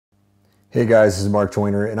Hey guys, this is Mark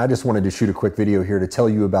Joyner, and I just wanted to shoot a quick video here to tell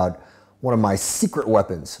you about one of my secret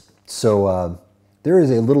weapons. So there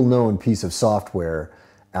is a little known piece of software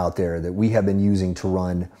out there that we have been using to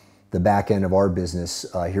run the back end of our business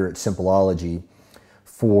here at Simpleology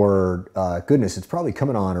for, goodness, it's probably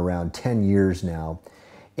coming on around 10 years now.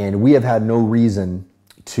 And we have had no reason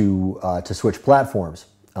to switch platforms.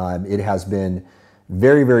 It has been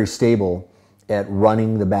very, very stable at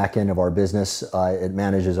running the back end of our business. It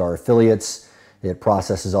manages our affiliates, it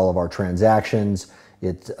processes all of our transactions,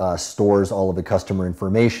 it stores all of the customer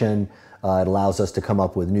information, it allows us to come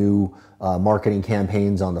up with new marketing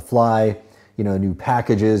campaigns on the fly, new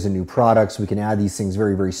packages and new products. We can add these things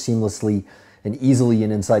very, very seamlessly and easily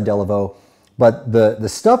inside DELAVO. But the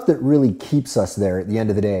stuff that really keeps us there at the end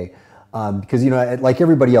of the day, because like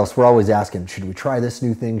everybody else, we're always asking, should we try this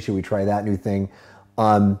new thing? Should we try that new thing?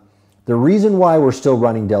 The reason why we're still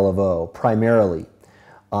running DELAVO primarily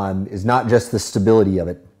is not just the stability of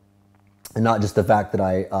it, and not just the fact that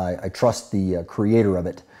I trust the creator of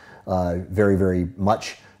it very, very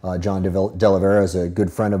much. John Delavera is a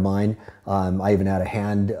good friend of mine. I even had a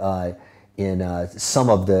hand in some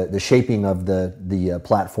of the shaping of the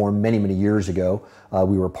platform many, many years ago.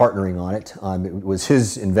 We were partnering on it. It was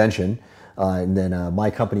his invention, and then my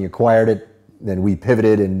company acquired it. Then we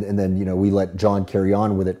pivoted, and then we let John carry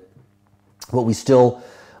on with it. But we still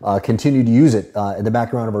continue to use it in the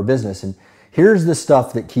background of our business. And here's the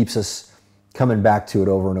stuff that keeps us coming back to it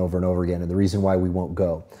over and over and over again, and the reason why we won't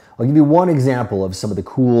go. I'll give you one example of some of the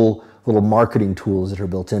cool little marketing tools that are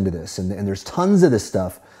built into this. And there's tons of this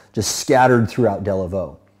stuff just scattered throughout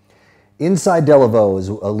DELAVO. Inside DELAVO is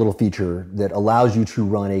a little feature that allows you to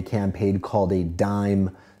run a campaign called a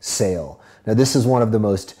dime sale. Now, this is one of the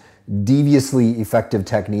most deviously effective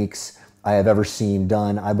techniques I have ever seen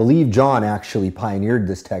done. I believe John actually pioneered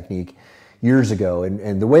this technique years ago.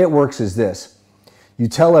 And the way it works is this. You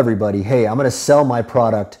tell everybody, hey, I'm going to sell my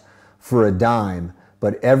product for a dime,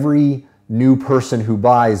 but every new person who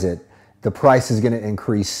buys it, the price is going to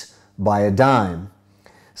increase by a dime.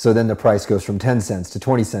 So then the price goes from 10 cents to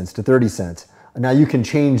 20 cents to 30 cents. Now you can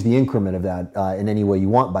change the increment of that in any way you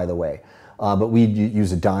want, by the way. But we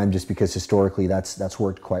use a dime just because historically that's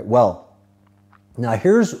worked quite well. Now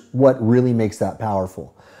here's what really makes that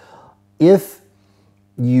powerful. If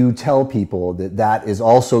you tell people that that is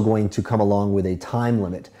also going to come along with a time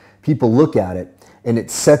limit, people look at it and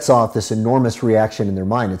it sets off this enormous reaction in their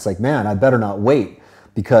mind. It's like, man, I better not wait,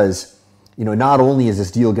 because not only is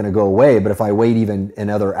this deal going to go away, but if I wait even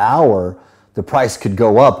another hour, the price could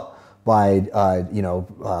go up by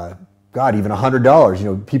God, even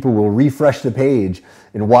 $100. People will refresh the page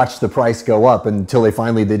and watch the price go up until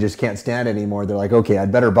they just can't stand it anymore. They're like, okay,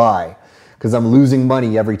 I'd better buy because I'm losing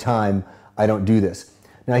money every time I don't do this.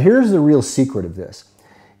 Now, here's the real secret of this.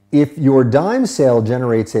 If your dime sale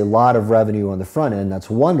generates a lot of revenue on the front end, that's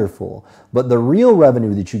wonderful. But the real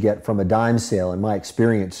revenue that you get from a dime sale, in my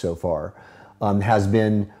experience so far, has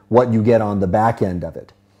been what you get on the back end of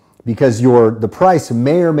it. Because the price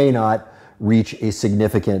may or may not reach a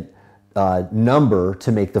significant number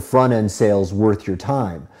to make the front end sales worth your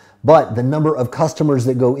time. But the number of customers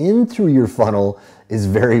that go in through your funnel is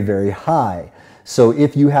very, very high. So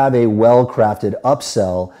if you have a well-crafted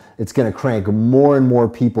upsell, it's going to crank more and more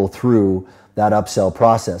people through that upsell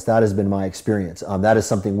process. That has been my experience. That is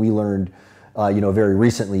something we learned very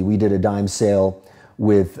recently. We did a dime sale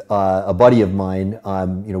with a buddy of mine.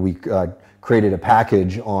 We created a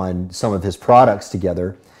package on some of his products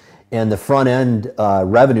together. And the front end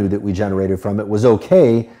revenue that we generated from it was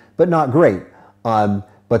okay, but not great.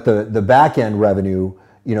 But the back end revenue,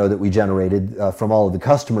 that we generated from all of the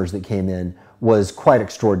customers that came in was quite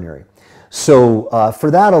extraordinary. So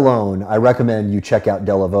for that alone, I recommend you check out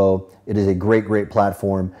DELAVO. It is a great, great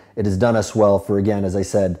platform. It has done us well for, again, as I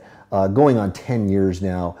said, going on 10 years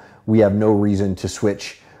now. We have no reason to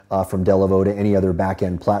switch from DELAVO to any other back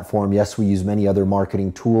end platform. Yes, we use many other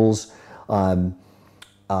marketing tools.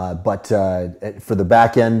 But for the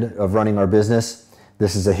back end of running our business,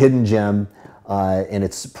 this is a hidden gem, and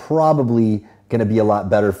it's probably going to be a lot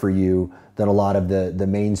better for you than a lot of the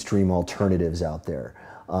mainstream alternatives out there.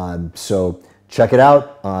 So check it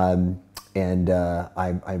out, and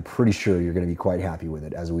I'm pretty sure you're going to be quite happy with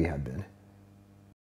it, as we have been.